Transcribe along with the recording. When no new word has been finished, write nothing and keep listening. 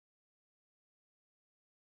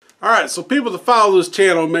Alright, so people that follow this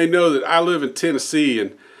channel may know that I live in Tennessee,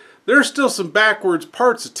 and there's still some backwards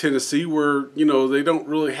parts of Tennessee where, you know, they don't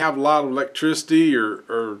really have a lot of electricity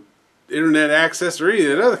or internet access or any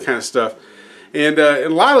of that other kind of stuff. And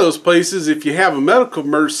in a lot of those places, if you have a medical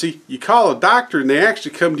emergency, you call a doctor and they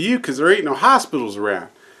actually come to you because there ain't no hospitals around.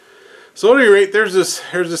 So at any rate, here's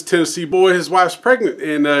this Tennessee boy, his wife's pregnant,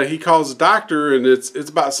 and he calls the doctor, and it's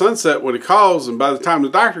about sunset when he calls, and by the time the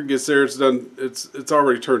doctor gets there, it's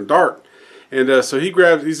already turned dark. And so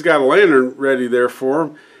he's got a lantern ready there for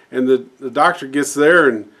him, and the doctor gets there,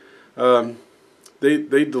 and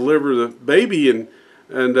they deliver the baby,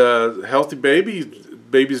 and healthy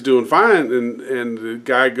baby's doing fine, and the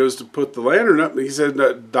guy goes to put the lantern up, and he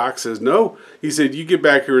said, Doc says no. He said, you get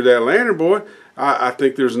back here with that lantern, boy. I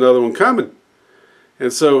think there's another one coming.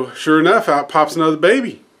 And so, sure enough, out pops another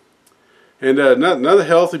baby. And another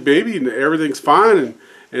healthy baby, and everything's fine.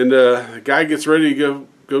 And the guy gets ready to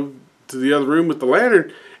go to the other room with the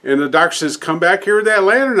lantern. And the doctor says, come back here with that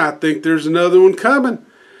lantern. I think there's another one coming.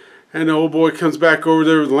 And the old boy comes back over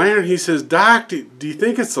there with the lantern. He says, Doc, do you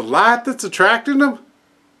think it's the light that's attracting them?